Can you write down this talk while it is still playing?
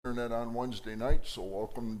internet on Wednesday night, so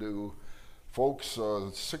welcome to folks.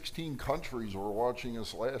 16 countries were watching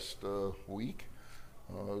us last week,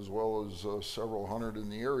 as well as several hundred in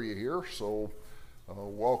the area here, so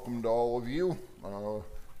welcome to all of you.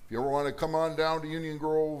 If you ever want to come on down to Union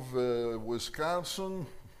Grove, Wisconsin,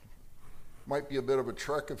 might be a bit of a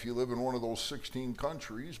trek if you live in one of those 16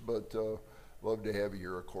 countries, but love to have you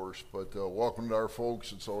here, of course. But welcome to our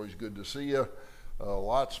folks. It's always good to see you.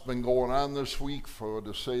 Lots been going on this week,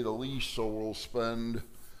 to say the least, so we'll spend,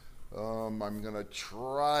 I'm going to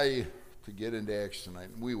try to get into Acts tonight,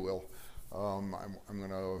 and we will. I'm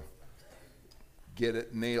going to get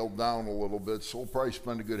it nailed down a little bit, so we'll probably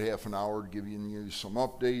spend a good half an hour giving you some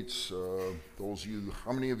updates. Those of you,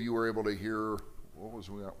 how many of you were able to hear,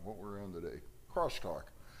 what we're on today? Crosstalk.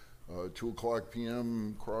 2 o'clock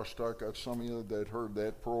p.m. Crosstalk. Got some of you that heard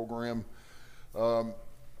that program.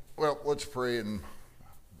 Well, let's pray and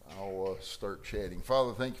I'll start chatting.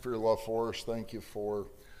 Father, thank you for your love for us. Thank you for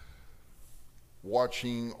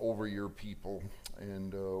watching over your people.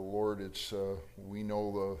 And Lord, we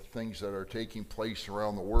know the things that are taking place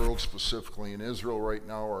around the world, specifically in Israel right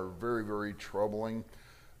now, are very, very troubling.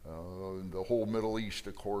 The whole Middle East,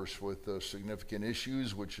 of course, with significant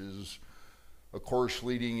issues, which is, of course,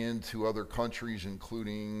 leading into other countries,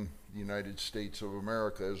 including the United States of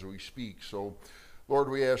America as we speak. So, Lord,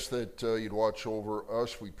 we ask that you'd watch over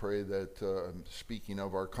us. We pray that, speaking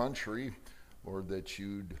of our country, Lord, that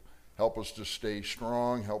you'd help us to stay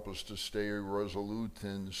strong, help us to stay resolute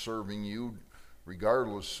in serving you,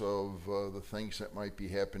 regardless of the things that might be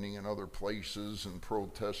happening in other places and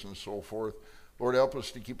protests and so forth. Lord, help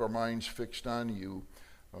us to keep our minds fixed on you.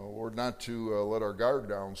 Lord, not to let our guard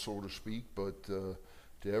down, so to speak, but to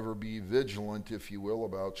ever be vigilant, if you will,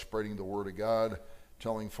 about spreading the word of God,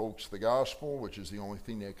 telling folks the gospel, which is the only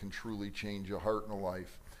thing that can truly change a heart and a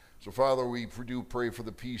life. So, Father, we do pray for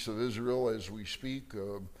the peace of Israel as we speak.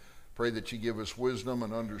 Pray that you give us wisdom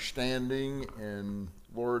and understanding. And,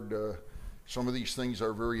 Lord, some of these things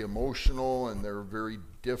are very emotional and they're very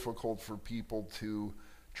difficult for people to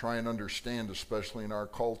try and understand, especially in our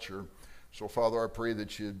culture. So, Father, I pray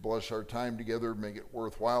that you'd bless our time together, make it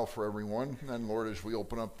worthwhile for everyone. And, Lord, as we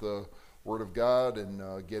open up the Word of God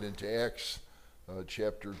and get into Acts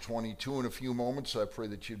chapter 22 in a few moments, I pray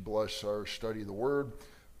that you'd bless our study of the Word.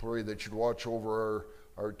 Pray that you'd watch over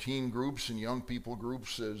our teen groups and young people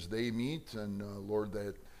groups as they meet. And, Lord,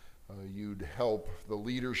 that you'd help the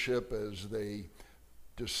leadership as they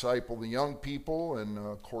disciple the young people. And,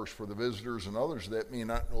 of course, for the visitors and others that may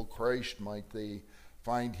not know Christ, might they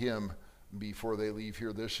find him before they leave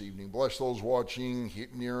here this evening. Bless those watching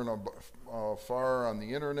near and far on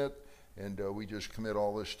the internet, and we just commit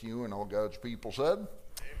all this to you, and all God's people said,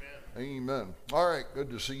 Amen. Amen. All right, good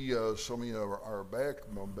to see some of you are back,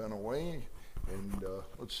 been away, and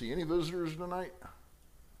let's see, any visitors tonight?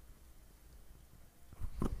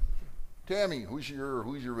 Tammy, who's your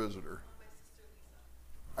visitor? My sister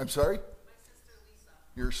Lisa. I'm sorry? My sister Lisa.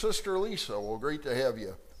 Your sister Lisa. Well, great to have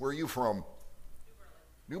you. Where are you from?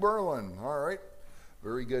 New Berlin. All right.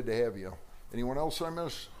 Very good to have you. Anyone else I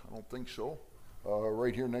miss? I don't think so.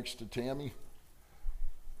 Right here next to Tammy.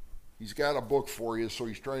 He's got a book for you, so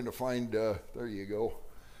he's trying to find, there you go.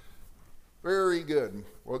 Very good.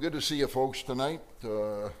 Well, good to see you folks tonight.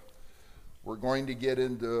 We're going to get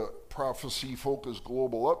into Prophecy Focus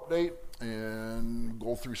Global Update and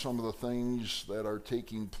go through some of the things that are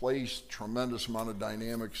taking place. Tremendous amount of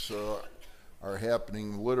dynamics are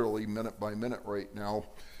happening literally minute by minute right now.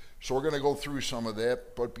 So we're going to go through some of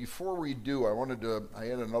that. But before we do, I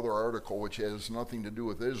had another article which has nothing to do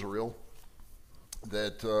with Israel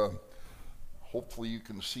that hopefully you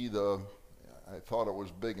can see I thought it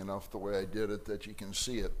was big enough the way I did it that you can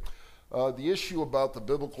see it. The issue about the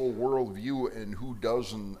biblical worldview and who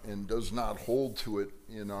does and does not hold to it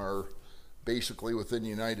basically within the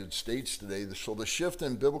United States today. So the shift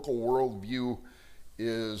in biblical worldview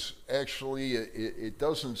is actually, it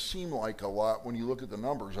doesn't seem like a lot when you look at the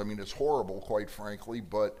numbers. I mean, it's horrible, quite frankly,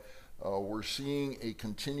 but we're seeing a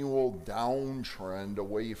continual downtrend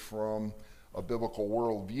away from a biblical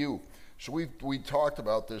worldview. So we talked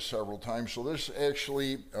about this several times. So this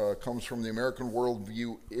actually comes from the American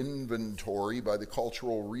Worldview Inventory by the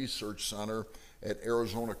Cultural Research Center at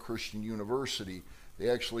Arizona Christian University. They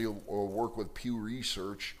actually work with Pew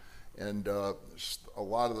Research, and a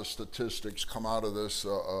lot of the statistics come out of this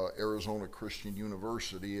Arizona Christian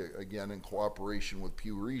University, again in cooperation with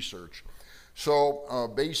Pew Research.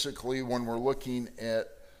 So basically, when we're looking at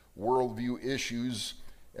worldview issues,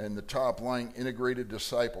 and the top line, integrated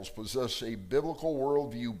disciples possess a biblical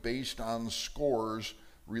worldview based on scores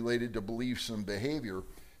related to beliefs and behavior.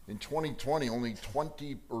 In 2020, only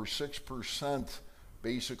 20 or 6%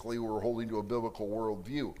 basically were holding to a biblical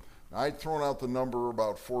worldview. Now, I'd thrown out the number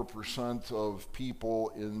about 4% of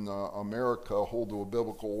people in America hold to a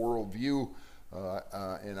biblical worldview,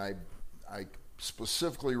 and I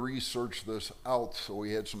specifically researched this out, so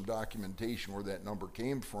we had some documentation where that number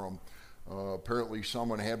came from. Apparently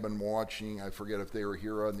someone had been watching, I forget if they were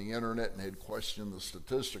here on the internet, and had questioned the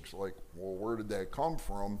statistics, like, well, where did that come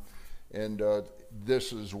from? And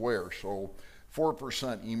this is where. So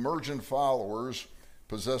 4% emergent followers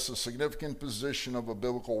possess a significant position of a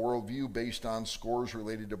biblical worldview based on scores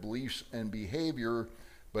related to beliefs and behavior,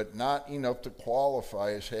 but not enough to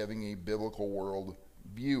qualify as having a biblical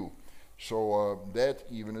worldview. So that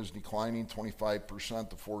even is declining 25%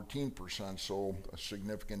 to 14%, so a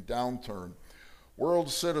significant downturn.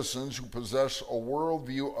 World citizens who possess a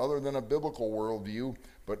worldview other than a biblical worldview,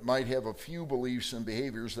 but might have a few beliefs and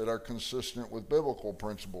behaviors that are consistent with biblical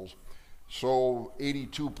principles. So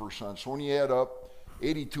 82%. So when you add up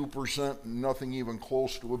 82%, nothing even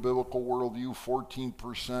close to a biblical worldview,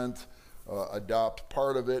 14% adopt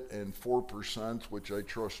part of it, and 4%, which I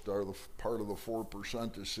trust are the part of the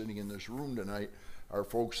 4% is sitting in this room tonight, are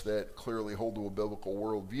folks that clearly hold to a biblical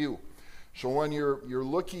worldview. So when you're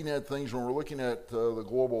looking at things, when we're looking at the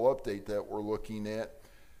global update that we're looking at,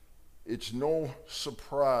 it's no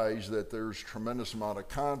surprise that there's tremendous amount of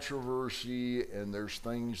controversy, and there's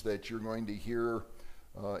things that you're going to hear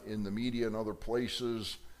in the media and other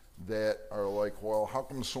places that are like, well, how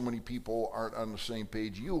come so many people aren't on the same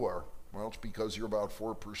page you are? Well, it's because you're about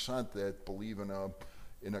 4% that believe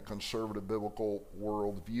in a conservative biblical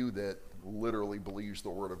worldview that literally believes the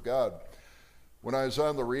Word of God. When I was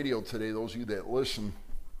on the radio today, those of you that listen,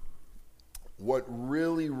 what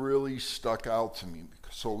really stuck out to me,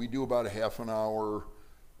 so we do about a half an hour,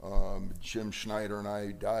 Jim Schneider and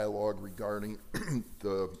I dialogue regarding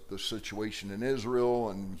the situation in Israel,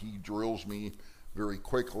 and he drills me very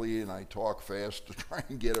quickly, and I talk fast to try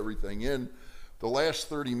and get everything in. The last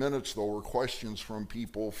 30 minutes, though, were questions from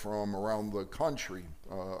people from around the country.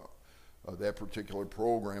 That particular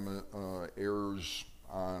program airs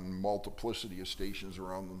on multiplicity of stations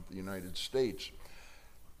around the United States.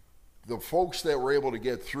 The folks that were able to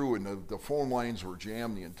get through, and the phone lines were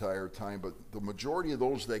jammed the entire time, but the majority of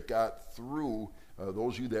those that got through,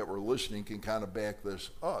 those of you that were listening can kind of back this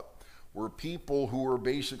up, were people who were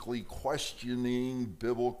basically questioning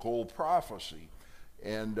biblical prophecy.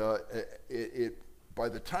 And by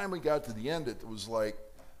the time we got to the end, it was like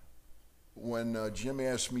when Jim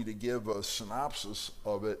asked me to give a synopsis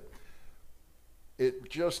of it,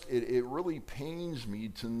 it really pains me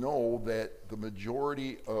to know that the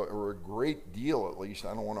majority, or a great deal at least,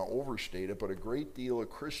 I don't want to overstate it, but a great deal of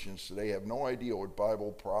Christians today have no idea what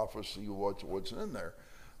Bible prophecy, what's in there.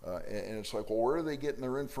 And it's like, well, where are they getting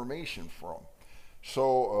their information from?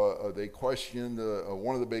 So they questioned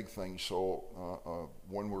one of the big things. So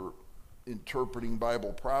when we're interpreting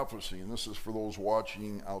Bible prophecy, and this is for those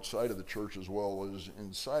watching outside of the church as well as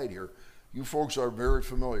inside here, you folks are very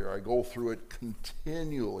familiar. I go through it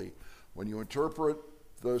continually. When you interpret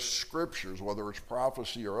the scriptures, whether it's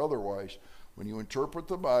prophecy or otherwise, when you interpret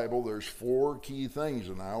the Bible, there's four key things,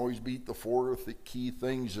 and I always beat the four key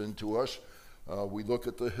things into us. We look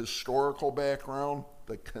at the historical background,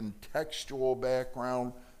 the contextual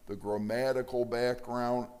background, the grammatical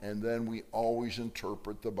background, and then we always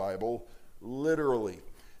interpret the Bible literally.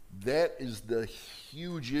 That is the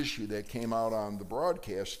huge issue that came out on the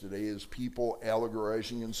broadcast today, is people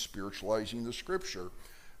allegorizing and spiritualizing the scripture.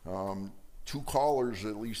 Two callers,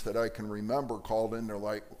 at least that I can remember, called in. They're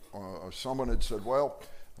like, someone had said, well,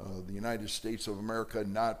 the United States of America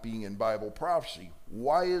not being in Bible prophecy.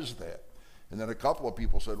 Why is that? And then a couple of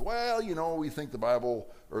people said, well, we think the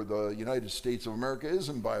Bible, or the United States of America is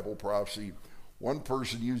in Bible prophecy. One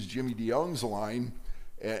person used Jimmy DeYoung's line,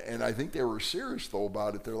 and I think they were serious, though,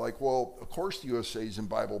 about it. They're like, well, of course the USA is in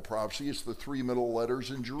Bible prophecy. It's the three middle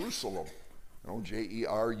letters in Jerusalem,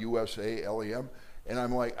 Jerusalem. And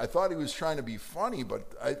I'm like, I thought he was trying to be funny,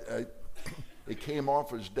 but it came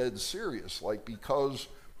off as dead serious, like, because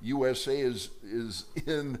USA is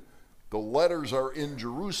in, the letters are in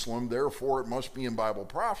Jerusalem, therefore it must be in Bible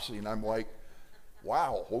prophecy. And I'm like,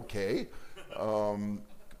 wow, okay.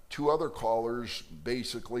 Two other callers,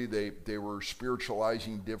 basically, they were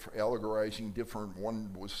spiritualizing, allegorizing different.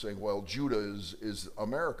 One was saying, well, Judah is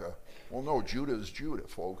America. Well, no, Judah is Judah,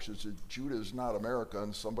 folks. Judah is not America,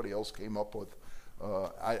 and somebody else came up with,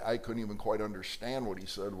 I couldn't even quite understand what he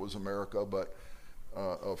said was America, but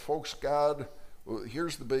folks, God,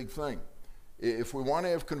 here's the big thing. If we want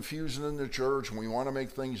to have confusion in the church and we want to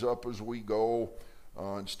make things up as we go,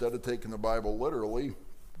 instead of taking the Bible literally,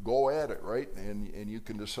 go at it, right? And you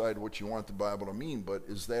can decide what you want the Bible to mean, but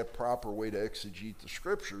is that proper way to exegete the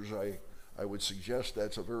scriptures? I would suggest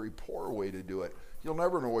that's a very poor way to do it. You'll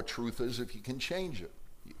never know what truth is if you can change it.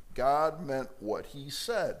 God meant what he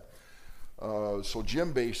said. So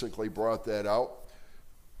Jim basically brought that out,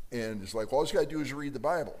 and it's like, all you got to do is read the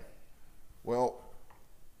Bible. Well,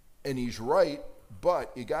 and he's right,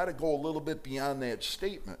 but you got to go a little bit beyond that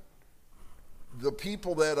statement. The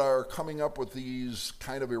people that are coming up with these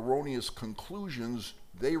kind of erroneous conclusions,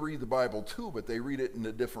 they read the Bible too, but they read it in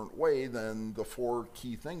a different way than the four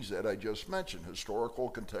key things that I just mentioned: historical,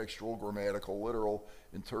 contextual, grammatical, literal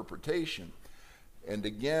interpretation. And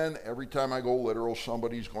again, every time I go literal,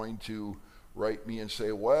 somebody's going to write me and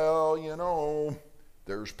say, well, you know,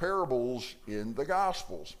 there's parables in the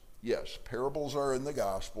Gospels. Yes, parables are in the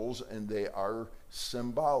Gospels, and they are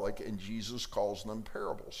symbolic, and Jesus calls them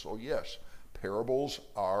parables. So yes, parables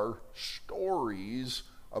are stories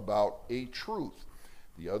about a truth.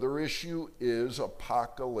 The other issue is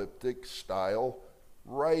apocalyptic style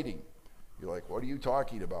writing. You're like, what are you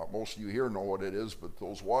talking about? Most of you here know what it is, but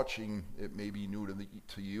those watching, it may be new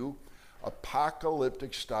to you.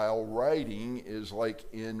 Apocalyptic style writing is like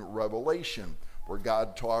in Revelation, where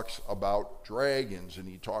God talks about dragons and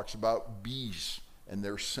he talks about beasts, and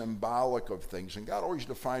they're symbolic of things, and God always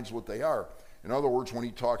defines what they are. In other words, when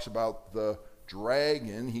he talks about the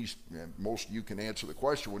dragon, most of you can answer the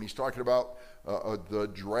question. When he's talking about the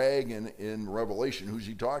dragon in Revelation, who's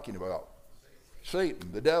he talking about?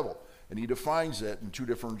 Satan, the devil. And he defines that in two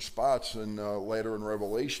different spots later in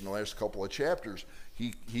Revelation, the last couple of chapters.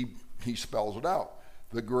 He spells it out.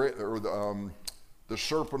 The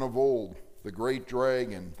serpent of old, the great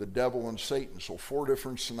dragon, the devil, and Satan. So four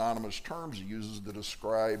different synonymous terms he uses to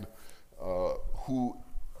describe who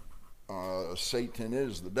Satan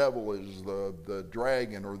is, the devil is, the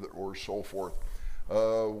dragon, or so forth.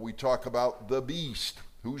 We talk about the beast.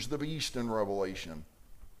 Who's the beast in Revelation?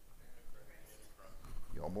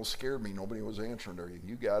 You almost scared me. Nobody was answering there.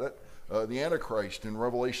 You got it. The Antichrist in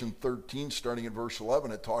Revelation 13, starting in verse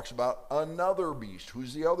 11, it talks about another beast.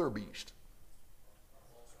 Who's the other beast?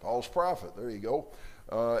 False prophet. There you go.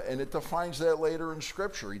 And it defines that later in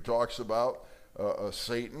Scripture. He talks about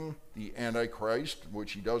Satan, the Antichrist,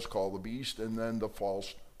 which he does call the beast, and then the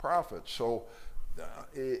false prophet. So,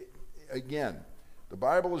 again, the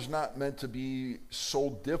Bible is not meant to be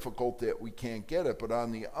so difficult that we can't get it, but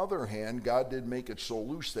on the other hand, God did make it so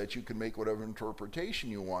loose that you can make whatever interpretation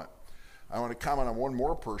you want. I want to comment on one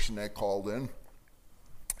more person that called in,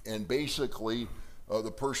 and basically the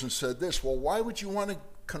person said this: well, why would you want to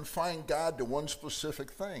confine God to one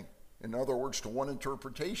specific thing? In other words, to one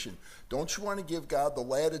interpretation. Don't you want to give God the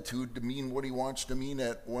latitude to mean what he wants to mean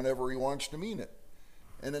at whenever he wants to mean it?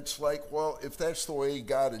 And it's like, well, if that's the way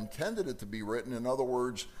God intended it to be written, in other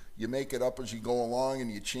words, you make it up as you go along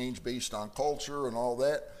and you change based on culture and all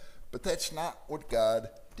that, but that's not what God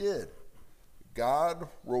did. God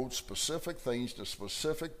wrote specific things to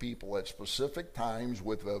specific people at specific times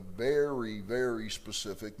with a very, very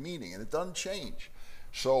specific meaning, and it doesn't change.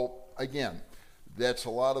 So, again, that's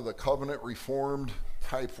a lot of the covenant reformed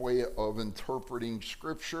type way of interpreting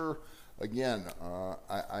Scripture. Again,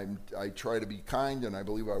 I try to be kind, and I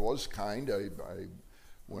believe I was kind.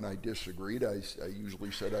 When I disagreed, I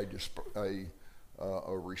usually said I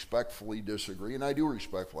respectfully disagree, and I do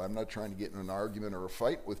respectfully. I'm not trying to get in an argument or a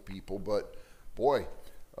fight with people, but boy,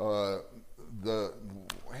 have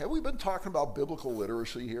we been talking about biblical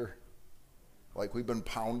literacy here? Like we've been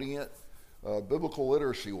pounding it? Biblical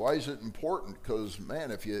literacy, why is it important? Because,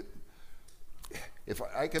 man, if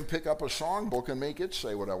I can pick up a songbook and make it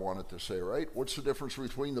say what I want it to say, right? What's the difference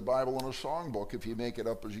between the Bible and a songbook if you make it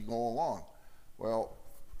up as you go along? Well,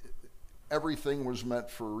 everything was meant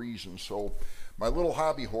for a reason. So my little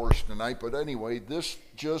hobby horse tonight, but anyway, this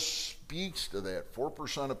just speaks to that.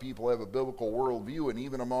 4% of people have a biblical worldview, and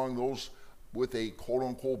even among those with a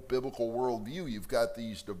quote-unquote biblical worldview, you've got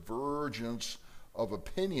these divergence of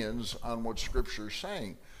opinions on what Scripture is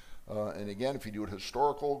saying. And again, if you do it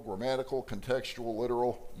historical, grammatical, contextual,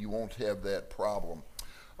 literal, you won't have that problem.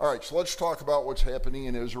 All right, so let's talk about what's happening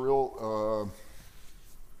in Israel.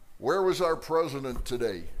 Where was our president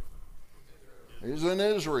today? He's in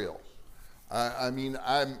Israel. I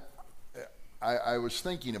was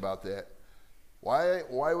thinking about that. Why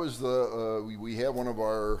was we have one of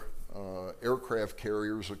our aircraft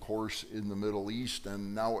carriers, of course, in the Middle East,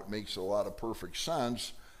 and now it makes a lot of perfect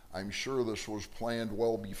sense. I'm sure this was planned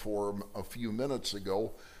well before a few minutes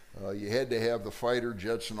ago. You had to have the fighter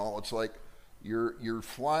jets and all. It's like you're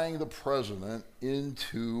flying the president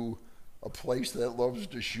into a place that loves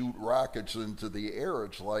to shoot rockets into the air.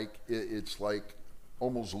 It's like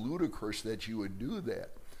almost ludicrous that you would do that.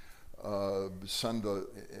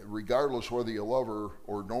 Regardless whether you love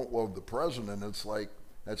or don't love the president, that's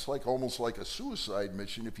like almost like a suicide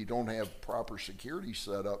mission if you don't have proper security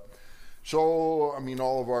set up. So, I mean,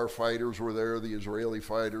 all of our fighters were there. The Israeli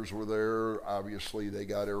fighters were there. Obviously, they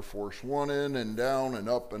got Air Force One in and down and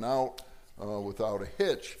up and out without a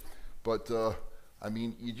hitch. But, I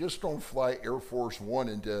mean, you just don't fly Air Force One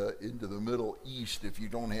into the Middle East if you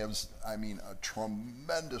don't have, I mean, a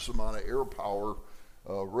tremendous amount of air power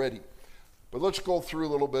ready. But let's go through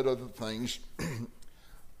a little bit of the things.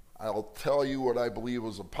 I'll tell you what I believe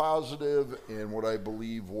was a positive and what I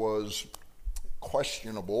believe was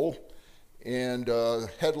questionable. And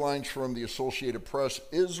headlines from the Associated Press: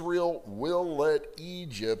 Israel will let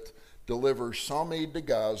Egypt deliver some aid to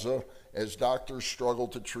Gaza as doctors struggle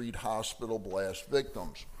to treat hospital blast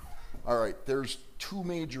victims. All right, there's two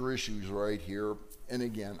major issues right here. And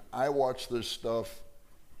again, I watch this stuff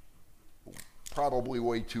probably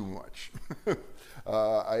way too much.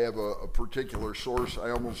 I have a particular source. I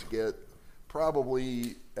almost get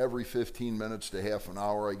probably every 15 minutes to half an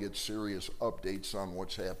hour, I get serious updates on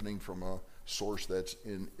what's happening from a source that's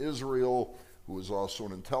in Israel, who is also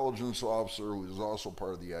an intelligence officer, who is also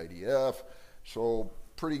part of the IDF. So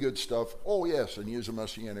pretty good stuff. Oh yes, and he is a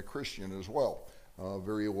Messianic Christian as well.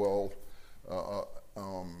 Very well,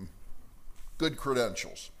 good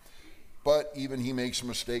credentials. But even he makes a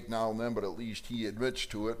mistake now and then, but at least he admits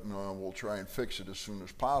to it, and we'll try and fix it as soon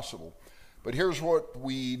as possible. But here's what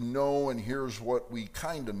we know, and here's what we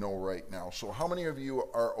kind of know right now. So how many of you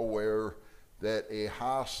are aware that a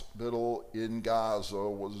hospital in Gaza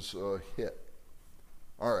was hit?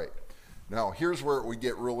 All right. Now, here's where it would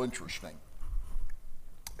get real interesting.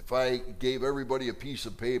 If I gave everybody a piece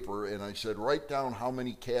of paper and I said, write down how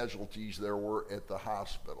many casualties there were at the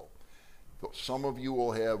hospital. Some of you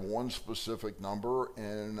will have one specific number,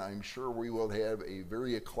 and I'm sure we will have a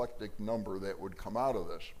very eclectic number that would come out of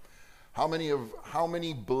this. How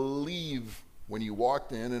many believe when you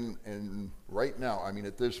walked in and right now, I mean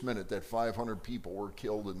at this minute, that 500 people were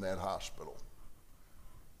killed in that hospital?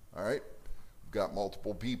 All right, we've got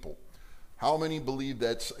multiple people. How many believe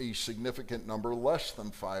that's a significant number? Less than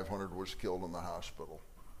 500 was killed in the hospital.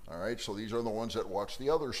 All right, so these are the ones that watch the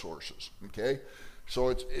other sources, okay?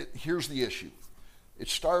 So here's the issue. It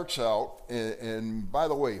starts out, and by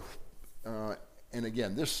the way, and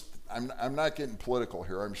again, I'm not getting political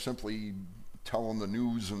here. I'm simply telling the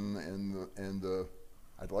news and the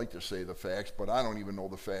I'd like to say the facts, but I don't even know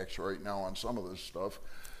the facts right now on some of this stuff.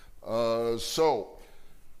 So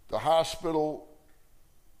the hospital,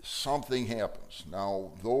 something happens.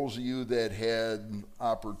 Now, those of you that had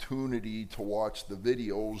opportunity to watch the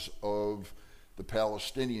videos of the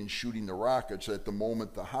Palestinians shooting the rockets at the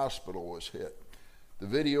moment the hospital was hit. The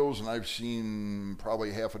videos, and I've seen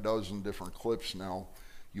probably half a dozen different clips now.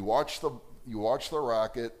 You watch the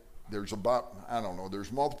rocket. There's about, I don't know,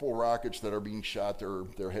 there's multiple rockets that are being shot.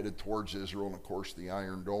 They're headed towards Israel, and of course the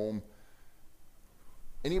Iron Dome.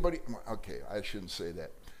 Anybody, okay, I shouldn't say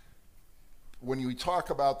that. When you talk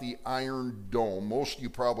about the Iron Dome, most of you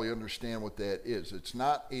probably understand what that is. It's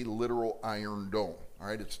not a literal Iron Dome, all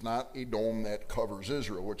right? It's not a dome that covers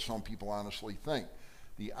Israel, which some people honestly think.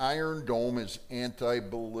 The Iron Dome is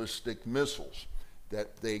anti-ballistic missiles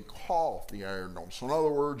that they call the Iron Dome. So in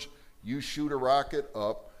other words, you shoot a rocket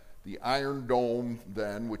up, the Iron Dome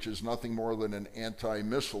then, which is nothing more than an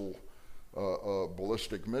anti-missile,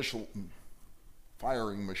 ballistic missile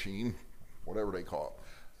firing machine, whatever they call it.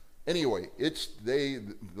 Anyway,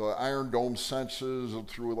 the Iron Dome senses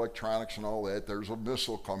through electronics and all that. There's a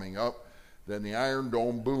missile coming up. Then the Iron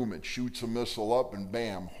Dome, boom, it shoots a missile up, and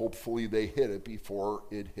bam, hopefully they hit it before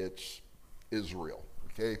it hits Israel.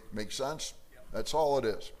 Okay, make sense? Yep. That's all it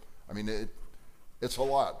is. I mean, it's a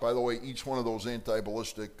lot. By the way, each one of those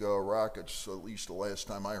anti-ballistic rockets, at least the last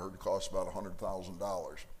time I heard, costs about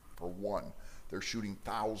 $100,000 for one. They're shooting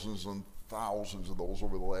thousands and thousands of those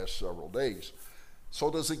over the last several days. So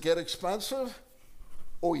does it get expensive?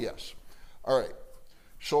 Oh, yes. All right.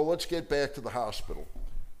 So let's get back to the hospital.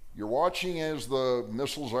 You're watching as the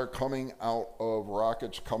missiles are coming out of,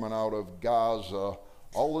 rockets coming out of Gaza.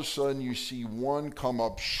 All of a sudden you see one come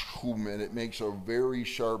up, and it makes a very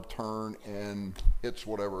sharp turn and hits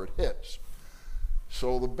whatever it hits.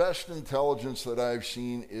 So the best intelligence that I've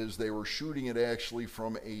seen is they were shooting it actually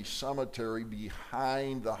from a cemetery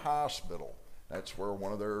behind the hospital. That's where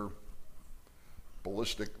one of their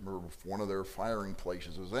ballistic, or one of their firing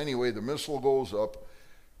places is. Anyway, the missile goes up,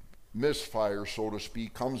 misfire, so to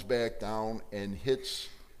speak, comes back down and hits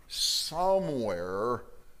somewhere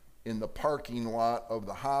in the parking lot of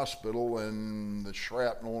the hospital, and the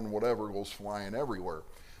shrapnel and whatever goes flying everywhere.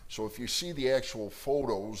 So if you see the actual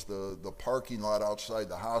photos, the parking lot outside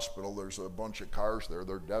the hospital, there's a bunch of cars there.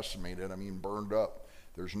 They're decimated, I mean burned up.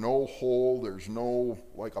 There's no hole, there's no,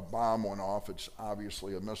 like a bomb went off. It's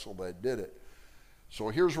obviously a missile that did it. So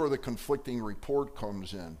here's where the conflicting report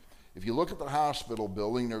comes in. If you look at the hospital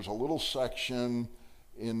building, there's a little section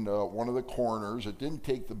in one of the corners. It didn't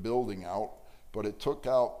take the building out, but it took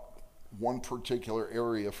out one particular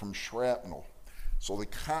area from shrapnel. So the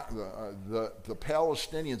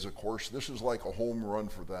Palestinians, of course, this is like a home run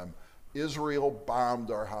for them. Israel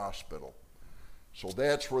bombed our hospital. So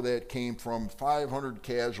that's where that came from. 500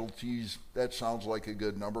 casualties, that sounds like a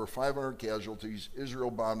good number. 500 casualties,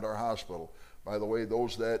 Israel bombed our hospital. By the way,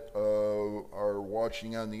 those that are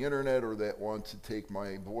watching on the internet or that want to take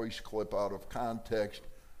my voice clip out of context,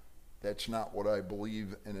 that's not what I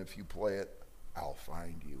believe, and if you play it, I'll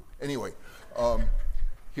find you. Anyway,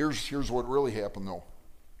 here's what really happened though.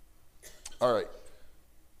 All right,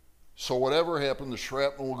 so whatever happened, the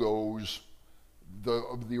shrapnel goes.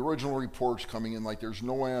 The original reports coming in, like there's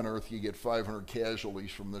no way on earth you get 500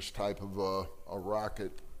 casualties from this type of a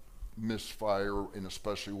rocket misfire, and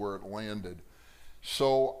especially where it landed.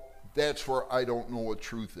 So that's where I don't know what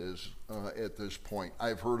truth is at this point.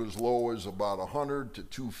 I've heard as low as about 100 to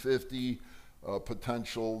 250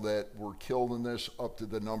 potential that were killed in this, up to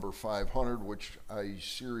the number 500, which I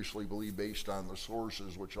seriously believe, based on the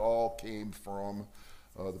sources, which all came from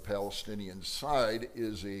the Palestinian side,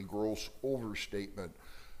 is a gross overstatement.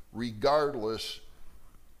 Regardless,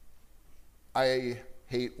 I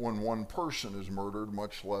hate when one person is murdered,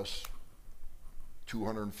 much less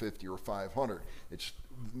 250 or 500.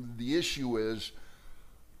 The issue is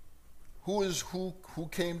who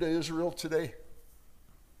came to Israel today?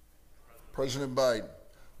 President Biden.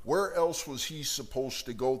 Where else was he supposed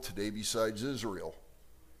to go today besides Israel?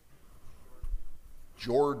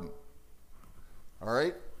 Jordan. All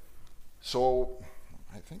right? So,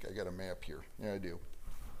 I think I got a map here. Yeah, I do.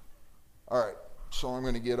 All right, so I'm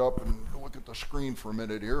going to get up and look at the screen for a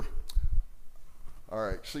minute here. All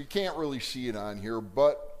right, so you can't really see it on here,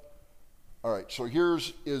 but, all right, so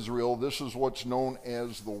here's Israel. This is what's known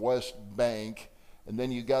as the West Bank, and then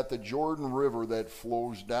you got the Jordan River that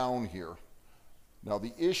flows down here. Now,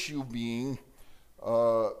 the issue being,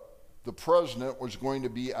 the president was going to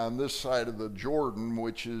be on this side of the Jordan,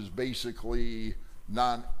 which is basically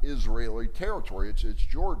non-Israeli territory. It's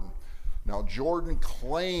Jordan. Now, Jordan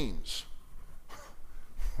claims,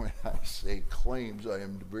 when I say claims, I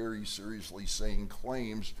am very seriously saying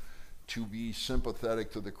claims, to be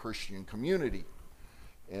sympathetic to the Christian community.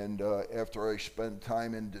 And after I spent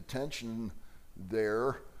time in detention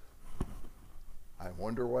there, I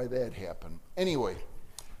wonder why that happened. Anyway,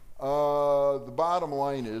 the bottom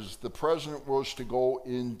line is the president was to go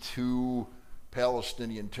into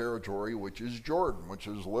Palestinian territory, which is Jordan, which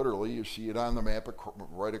is literally, you see it on the map,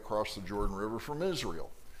 right across the Jordan River from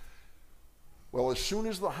Israel. Well, as soon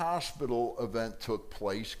as the hospital event took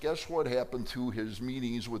place, guess what happened to his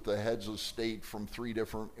meetings with the heads of state from 3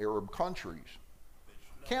 different Arab countries?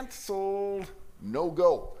 Canceled. No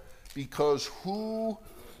go. Because who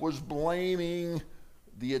was blaming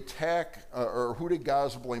the attack, or who did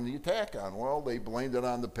Gaza blame the attack on? Well, they blamed it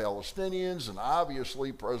on the Palestinians, and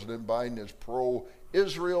obviously President Biden is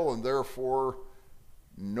pro-Israel, and therefore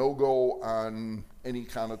no go on any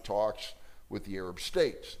kind of talks with the Arab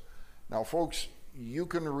states. Now, folks, you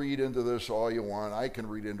can read into this all you want. I can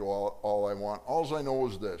read into all I want. All I know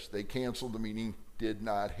is this: they canceled the meeting. Did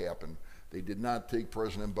not happen. They did not take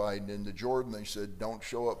President Biden into Jordan. They said, don't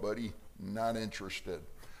show up, buddy. Not interested.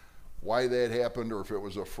 Why that happened, or if it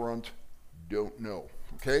was a front, don't know.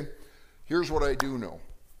 Okay? Here's what I do know.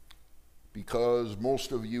 Because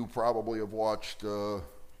most of you probably have watched the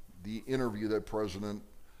interview that President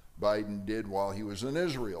Biden did while he was in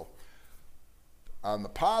Israel. On the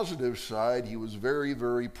positive side, he was very,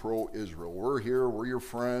 very pro-Israel. We're here, we're your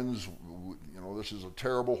friends. You know, this is a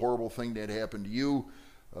terrible, horrible thing that happened to you.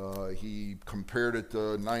 He compared it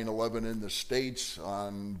to 9/11 in the States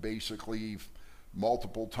on basically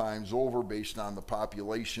multiple times over, based on the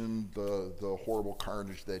population, the horrible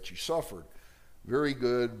carnage that you suffered. Very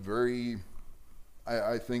good, very,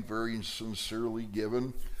 I think very sincerely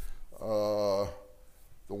given. The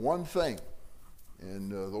one thing,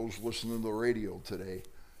 and those listening to the radio today,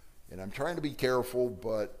 and I'm trying to be careful,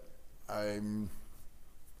 but I'm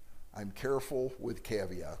careful with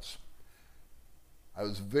caveats. I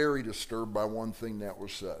was very disturbed by one thing that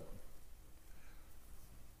was said.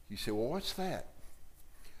 You say, well, what's that?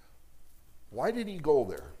 Why did he go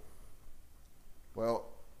there? Well,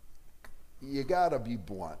 you gotta be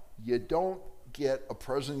blunt. You don't get a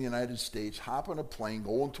president of the United States hop on a plane,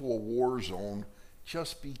 go into a war zone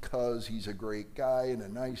just because he's a great guy and a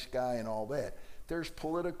nice guy and all that. There's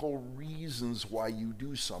political reasons why you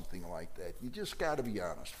do something like that. You just gotta be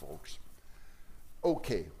honest, folks.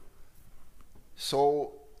 Okay,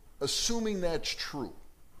 so assuming that's true,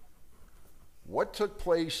 what took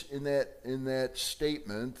place in that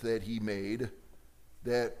statement that he made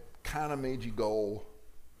that kind of made you go,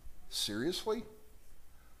 seriously?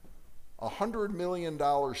 $100 million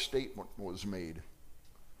statement was made.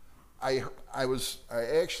 I was at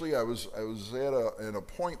an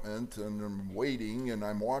appointment and I'm waiting and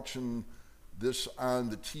I'm watching this on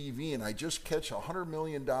the TV and I just catch $100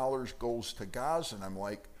 million goes to Gaza and I'm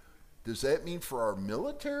like, does that mean for our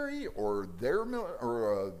military or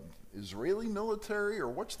Israeli military, or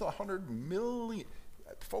what's the 100 million?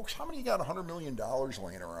 Folks, how many got $100 million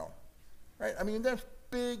laying around? Right? I mean, that's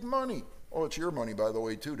big money. Oh, it's your money, by the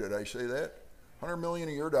way, too. Did I say that? 100 million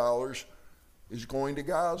of your dollars is going to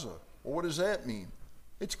Gaza. Well, what does that mean?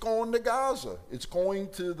 It's going to Gaza. It's going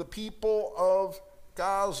to the people of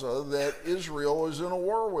Gaza that Israel is in a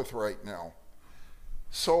war with right now.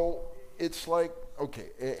 So it's like,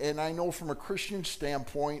 okay, and I know from a Christian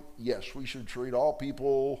standpoint, yes, we should treat all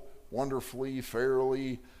people wonderfully,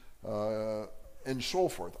 fairly, and so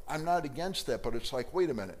forth. I'm not against that, but it's like, wait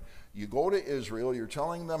a minute. You go to Israel, you're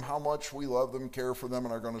telling them how much we love them, care for them,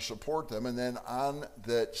 and are going to support them, and then on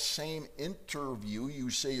that same interview, you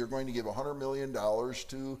say you're going to give $100 million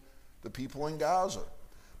to the people in Gaza.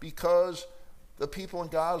 Because the people in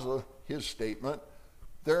Gaza, his statement,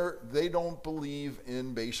 they don't believe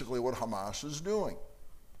in basically what Hamas is doing.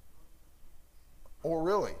 Oh,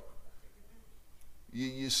 really?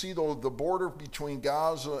 You see, though, the border between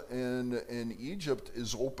Gaza and Egypt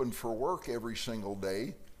is open for work every single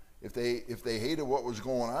day. If they hated what was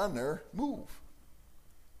going on there, move.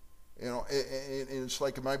 You know, and it's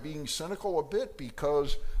like, am I being cynical a bit?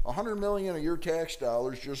 Because $100 million of your tax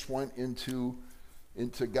dollars just went into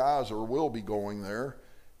Gaza, or will be going there.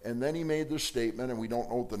 And then he made this statement, and we don't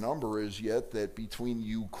know what the number is yet, that between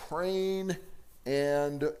Ukraine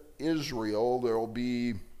and Israel, there will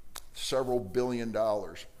be several $billion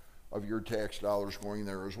of your tax dollars going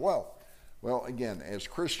there as well. Well, again, as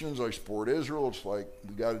Christians, I support Israel. It's like,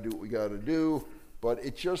 we got to do what we got to do. But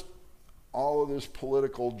it's just all of this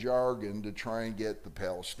political jargon to try and get the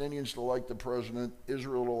Palestinians to like the president,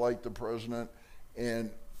 Israel to like the president, and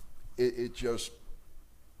it just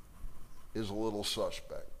is a little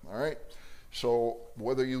suspect, all right? So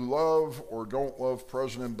whether you love or don't love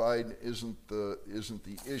President Biden isn't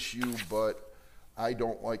the issue, but I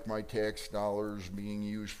don't like my tax dollars being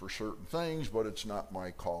used for certain things, but it's not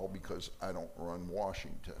my call because I don't run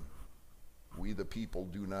Washington. We the people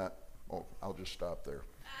do not. Oh, I'll just stop there.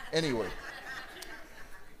 Anyway.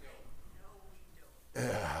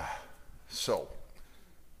 So,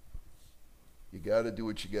 you got to do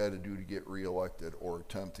what you got to do to get reelected or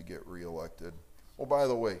attempt to get reelected. Oh, by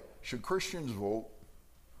the way, should Christians vote?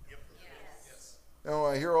 Yes. You know,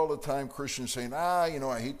 I hear all the time Christians saying, I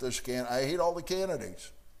hate this I hate all the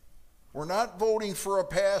candidates. We're not voting for a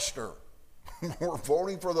pastor. We're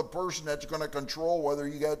voting for the person that's going to control whether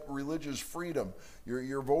you got religious freedom.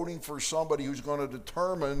 You're voting for somebody who's going to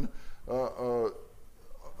determine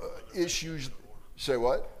issues. Say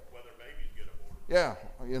what? Whether babies get aborted. Yeah,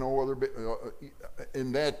 you know, whether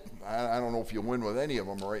in that, I don't know if you win with any of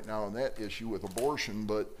them right now in that issue with abortion,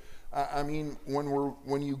 but I mean,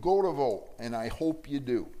 when you go to vote, and I hope you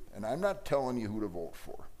do, and I'm not telling you who to vote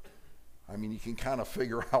for. I mean, you can kind of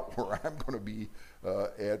figure out where I'm going to be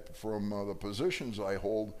at from the positions I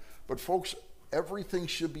hold. But folks, everything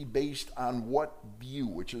should be based on what view,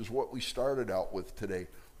 which is what we started out with today.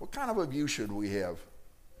 What kind of a view should we have?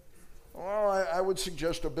 Well, I would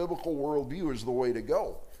suggest a biblical worldview is the way to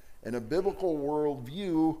go. And a biblical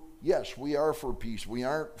worldview, yes, we are for peace. We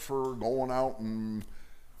aren't for going out and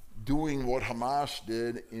doing what Hamas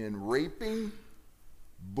did in raping,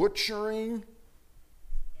 butchering,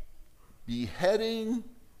 beheading,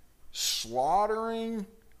 slaughtering,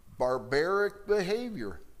 barbaric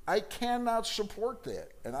behavior. I cannot support that.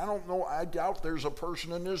 And I don't know, I doubt there's a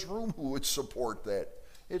person in this room who would support that.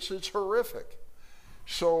 It's horrific.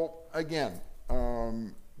 So again,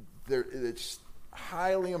 it's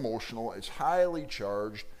highly emotional, it's highly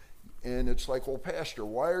charged, and it's like, well, Pastor,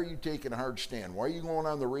 why are you taking a hard stand? Why are you going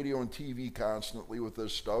on the radio and TV constantly with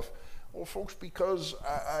this stuff? Well, folks, because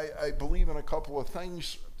I believe in a couple of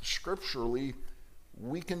things scripturally.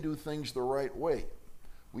 We can do things the right way.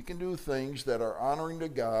 We can do things that are honoring to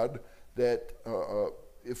God, that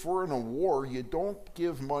if we're in a war, you don't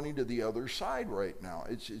give money to the other side right now.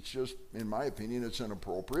 It's just, in my opinion, it's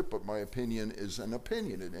inappropriate, but my opinion is an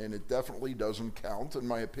opinion, and it definitely doesn't count, and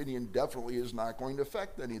my opinion definitely is not going to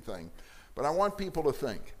affect anything. But I want people to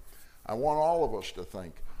think. I want all of us to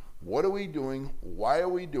think. What are we doing? Why are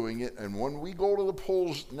we doing it? And when we go to the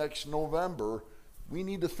polls next November, we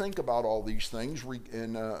need to think about all these things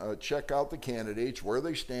and check out the candidates, where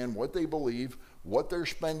they stand, what they believe, what they're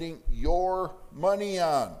spending your money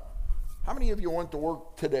on. How many of you went to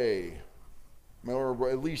work today? Or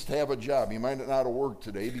at least have a job. You might not have worked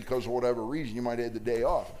today because of whatever reason. You might have had the day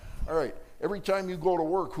off. All right, every time you go to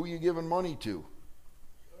work, who are you giving money to?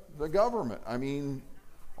 The government. I mean,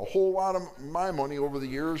 a whole lot of my money over the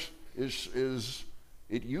years is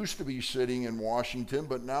it used to be sitting in Washington,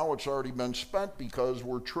 but now it's already been spent because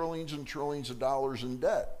we're trillions and trillions of dollars in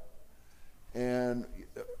debt. And,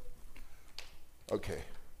 okay,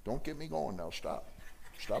 don't get me going now. Stop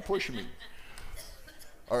pushing me.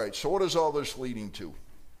 All right, so what is all this leading to?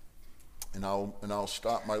 And I'll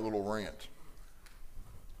stop my little rant.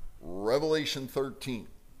 Revelation 13.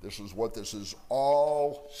 This is what this is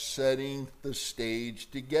all setting the stage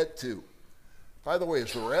to get to. By the way,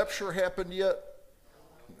 has the rapture happened yet?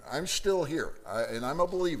 I'm still here, and I'm a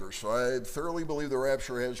believer, so I thoroughly believe the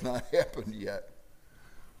rapture has not happened yet.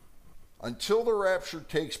 Until the rapture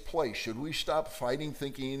takes place, should we stop fighting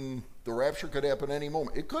thinking the rapture could happen any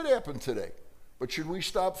moment? It could happen today, but should we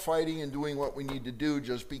stop fighting and doing what we need to do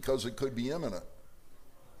just because it could be imminent?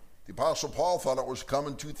 The Apostle Paul thought it was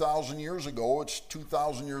coming 2,000 years ago. It's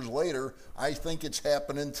 2,000 years later. I think it's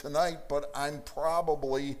happening tonight, but I'm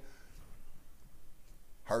probably,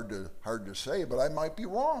 hard to say, but I might be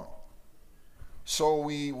wrong. So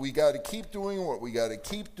we got to keep doing what we got to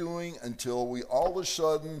keep doing until we all of a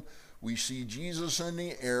sudden we see Jesus in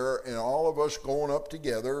the air and all of us going up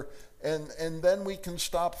together, and then we can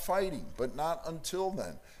stop fighting, but not until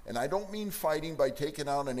then. And I don't mean fighting by taking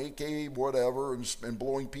out an AK whatever and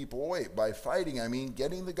blowing people away. By fighting, I mean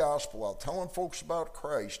getting the gospel out, telling folks about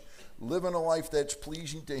Christ, living a life that's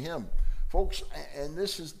pleasing to him. Folks, and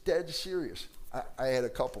this is dead serious. I had a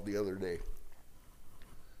couple the other day,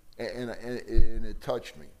 and it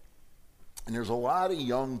touched me. And there's a lot of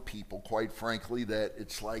young people, quite frankly, that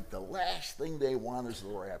it's like the last thing they want is the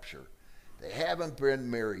rapture. They haven't been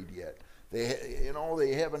married yet. They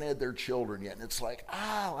haven't had their children yet. And it's like,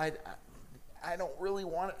 I don't really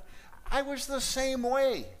want it. I was the same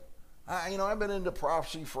way. I've been into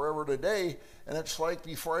prophecy forever today, and it's like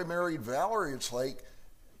before I married Valerie, it's like,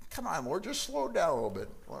 come on, Lord, just slow down a little bit.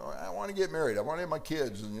 Well, I want to get married. I want to have my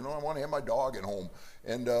kids, and I want to have my dog at home.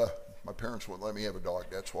 And my parents wouldn't let me have a dog.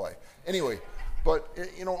 That's why. Anyway, but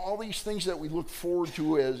all these things that we look forward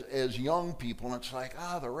to as young people, and it's like,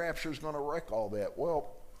 the rapture's going to wreck all that.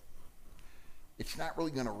 Well, it's not really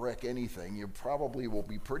going to wreck anything. You probably will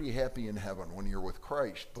be pretty happy in heaven when you're with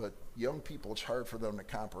Christ. But young people, it's hard for them to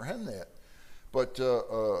comprehend that. But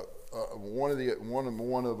one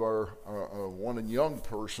young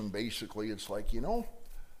person, basically, it's like, all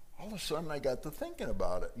of a sudden I got to thinking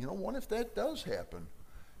about it. What if that does happen?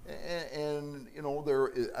 And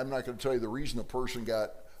I'm not going to tell you the reason the person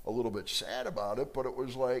got a little bit sad about it, but it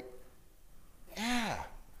was like, yeah,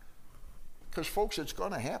 because folks, it's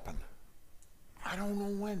going to happen. I don't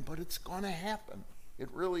know when, but it's going to happen. It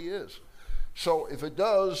really is. So if it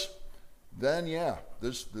does, then yeah,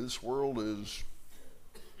 this world is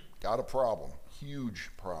got a problem, huge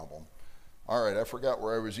problem. All right, I forgot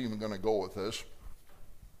where I was even going to go with this.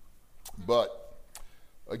 But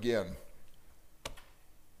again,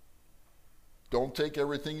 don't take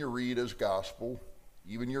everything you read as gospel,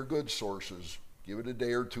 even your good sources. Give it a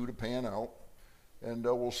day or two to pan out, and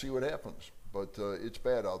we'll see what happens. But it's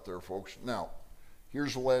bad out there, folks. Now,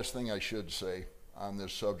 here's the last thing I should say on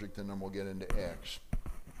this subject, and then we'll get into Acts.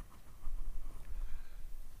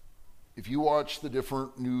 If you watch the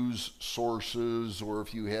different news sources, or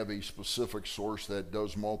if you have a specific source that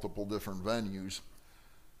does multiple different venues,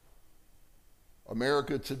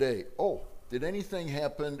 America Today. Oh, did anything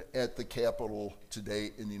happen at the Capitol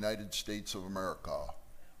today in the United States of America?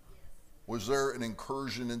 Was there an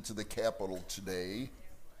incursion into the Capitol today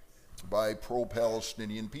by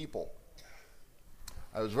pro-Palestinian people?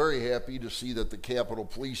 I was very happy to see that the Capitol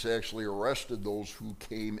Police actually arrested those who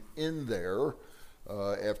came in there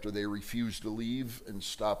after they refused to leave and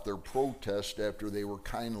stopped their protest after they were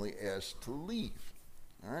kindly asked to leave.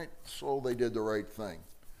 All right, so they did the right thing.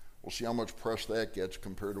 We'll see how much press that gets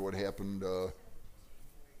compared to what happened.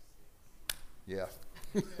 Yeah.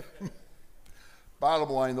 Bottom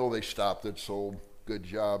line, though, they stopped it, so good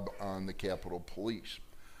job on the Capitol Police.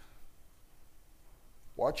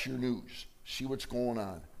 Watch your news. See what's going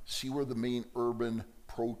on. See where the main urban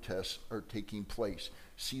protests are taking place.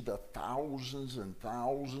 See the thousands and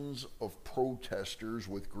thousands of protesters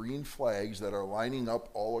with green flags that are lining up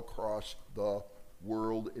all across the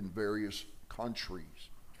world in various countries.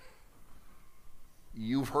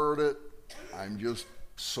 You've heard it. I'm just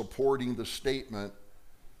supporting the statement.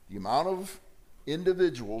 The amount of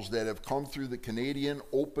individuals that have come through the Canadian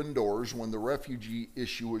open doors when the refugee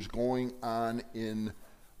issue was going on in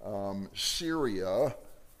Syria,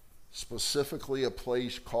 specifically a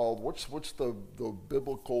place called, what's the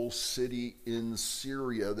biblical city in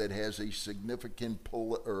Syria that has a significant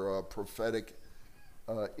prophetic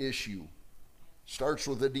issue? Starts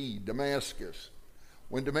with a D, Damascus.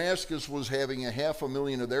 When Damascus was having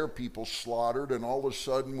 500,000 of their people slaughtered, and all of a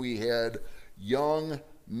sudden we had young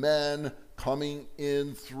men coming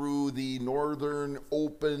in through the northern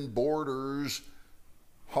open borders,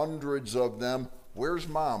 hundreds of them. Where's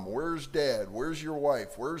mom? Where's dad? Where's your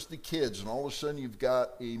wife? Where's the kids? And all of a sudden you've got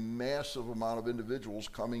a massive amount of individuals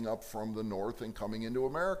coming up from the north and coming into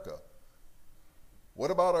America.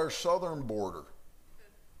 What about our southern border?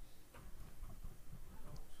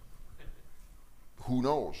 Who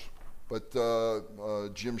knows? But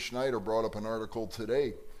Jim Schneider brought up an article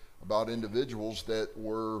today about individuals that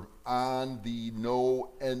were on the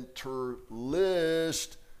no-enter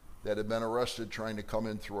list that had been arrested trying to come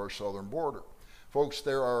in through our southern border. Folks,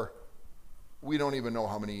 we don't even know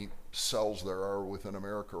how many cells there are within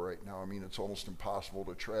America right now. I mean, it's almost impossible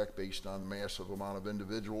to track based on the massive amount of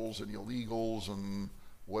individuals and illegals and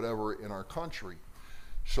whatever in our country.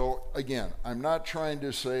 So again, I'm not trying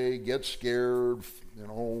to say get scared,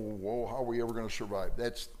 whoa, how are we ever going to survive?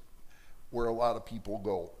 That's where a lot of people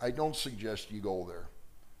go. I don't suggest you go there.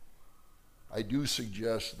 I do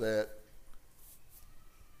suggest that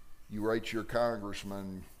you write to your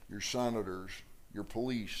congressmen, your senators, your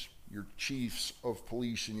police, your chiefs of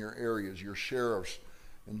police in your areas, your sheriffs,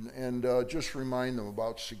 and just remind them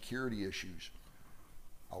about security issues.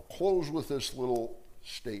 I'll close with this little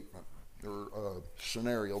statement or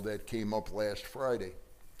scenario that came up last Friday.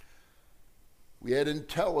 We had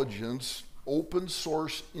intelligence, open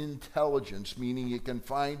source intelligence, meaning you can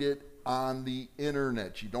find it on the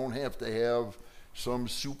internet. You don't have to have some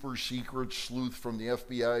super secret sleuth from the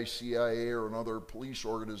FBI, CIA, or another police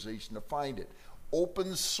organization to find it.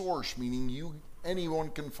 Open source, meaning anyone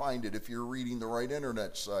can find it if you're reading the right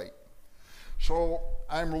internet site. So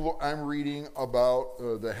I'm reading about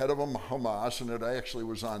the head of Hamas, and it actually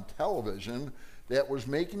was on television, that was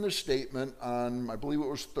making the statement on, I believe it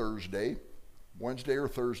was Wednesday or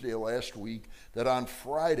Thursday of last week, that on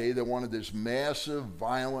Friday they wanted this massive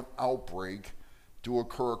violent outbreak to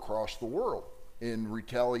occur across the world in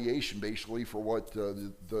retaliation basically for what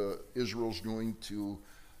the Israel's doing to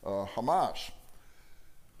Hamas.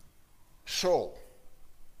 So,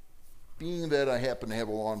 being that I happen to have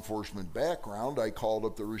a law enforcement background, I called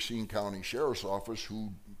up the Racine County Sheriff's Office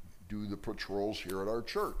who do the patrols here at our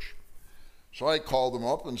church. So I called them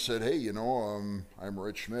up and said, hey, I'm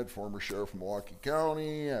Rich Schmidt, former sheriff of Milwaukee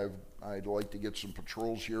County. I'd like to get some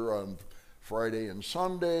patrols here on Friday and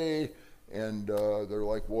Sunday. And they're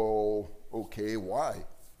like, well, okay, why?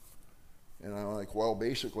 And I'm like, well,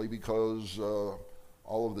 basically because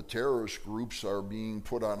all of the terrorist groups are being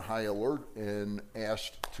put on high alert and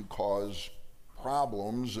asked to cause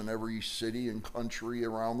problems in every city and country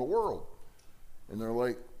around the world. And they're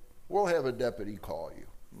like, we'll have a deputy call you.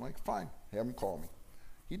 I'm like, fine, have him call me.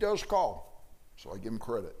 He does call, so I give him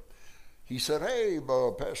credit. He said, hey,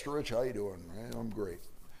 Pastor Rich, how you doing? I'm great.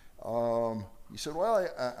 He said,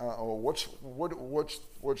 well,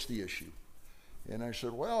 what's the issue? And I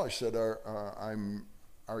said, well,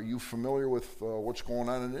 are you familiar with what's going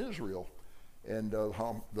on in Israel and the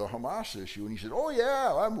Hamas issue? And he said, oh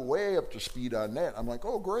yeah, I'm way up to speed on that. I'm like,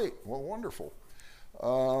 oh great, well wonderful.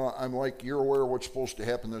 I'm like, you're aware of what's supposed to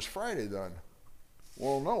happen this Friday then?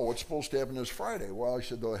 Well, no, what's supposed to happen this Friday? Well, I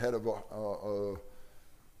said the head of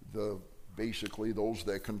basically those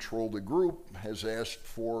that control the group has asked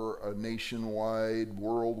for a nationwide,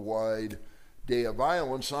 worldwide day of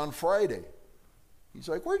violence on Friday. He's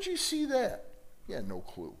like, where'd you see that? He had no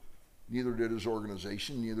clue. Neither did his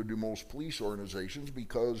organization, neither do most police organizations,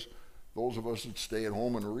 because those of us that stay at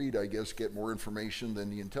home and read, I guess, get more information than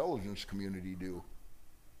the intelligence community do.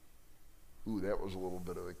 Ooh, that was a little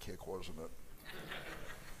bit of a kick, wasn't it?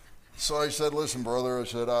 So I said, listen, brother, I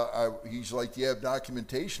said, he's like, do you have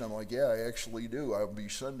documentation? I'm like, yeah, I actually do. I'll be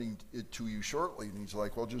sending it to you shortly. And he's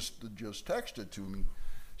like, well, just text it to me.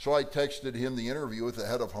 So I texted him the interview with the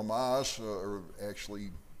head of Hamas, or actually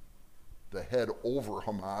the head over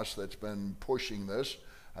Hamas that's been pushing this.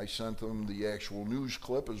 I sent him the actual news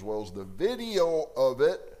clip as well as the video of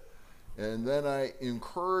it. And then I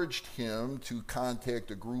encouraged him to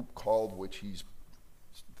contact a group called, which he's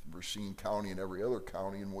Racine County and every other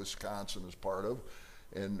county in Wisconsin is part of,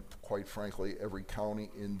 and quite frankly, every county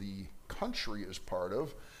in the country is part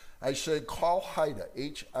of. I said, call HIDTA,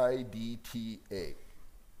 H-I-D-T-A,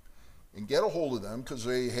 and get a hold of them because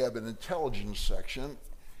they have an intelligence section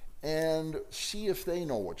and see if they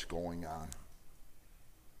know what's going on.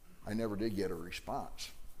 I never did get a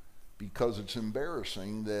response because it's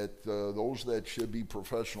embarrassing that those that should be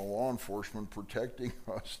professional law enforcement protecting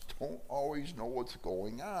us don't always know what's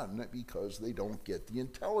going on because they don't get the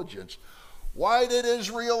intelligence. Why did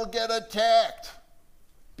Israel get attacked?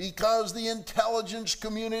 Because the intelligence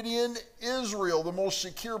community in Israel, the most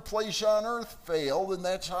secure place on earth, failed, and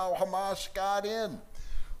that's how Hamas got in.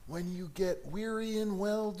 When you get weary in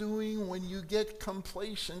well-doing, when you get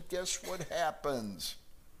complacent, guess what happens?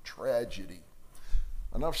 Tragedy.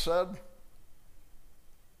 Enough said?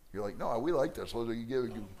 You're like, no, we like this. We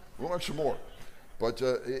want some more. But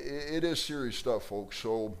it is serious stuff, folks.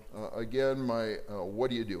 So, again, what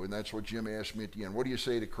do you do? And that's what Jim asked me at the end. What do you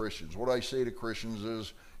say to Christians? What I say to Christians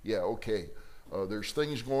is, yeah, okay, there's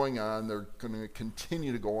things going on. They're going to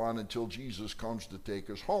continue to go on until Jesus comes to take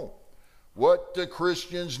us home. What do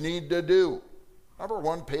Christians need to do? Number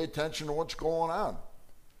one, pay attention to what's going on.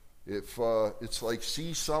 If it's like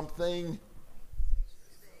see something,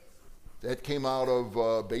 that came out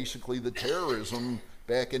of basically the terrorism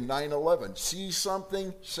back in 9/11. See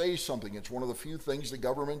something, say something. It's one of the few things the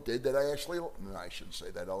government did that I shouldn't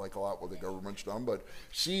say that. I like a lot what the government's done, but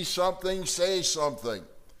see something, say something.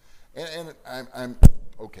 And I'm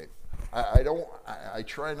okay. I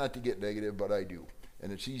try not to get negative, but I do.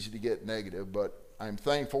 And it's easy to get negative, but I'm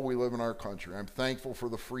thankful we live in our country. I'm thankful for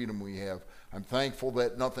the freedom we have. I'm thankful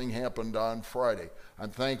that nothing happened on Friday.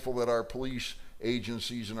 I'm thankful that our police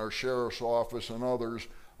agencies and our sheriff's office and others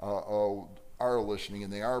are listening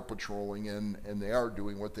and they are patrolling and they are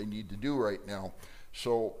doing what they need to do right now.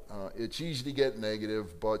 So it's easy to get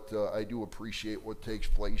negative, but I do appreciate what takes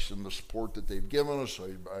place and the support that they've given us.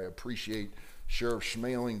 I appreciate Sheriff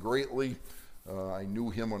Smaling greatly. I knew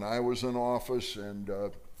him when I was in office, and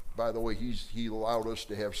by the way, he allowed us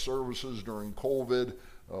to have services during COVID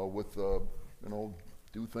with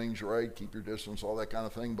do things right, keep your distance, all that kind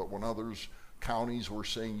of thing. But when others counties were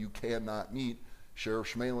saying you cannot meet, Sheriff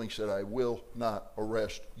Smaling said, I will not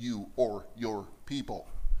arrest you or your people.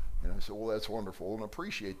 And I said, well, that's wonderful and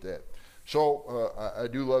appreciate that. So I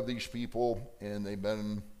do love these people, and they've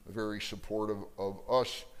been very supportive of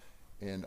us and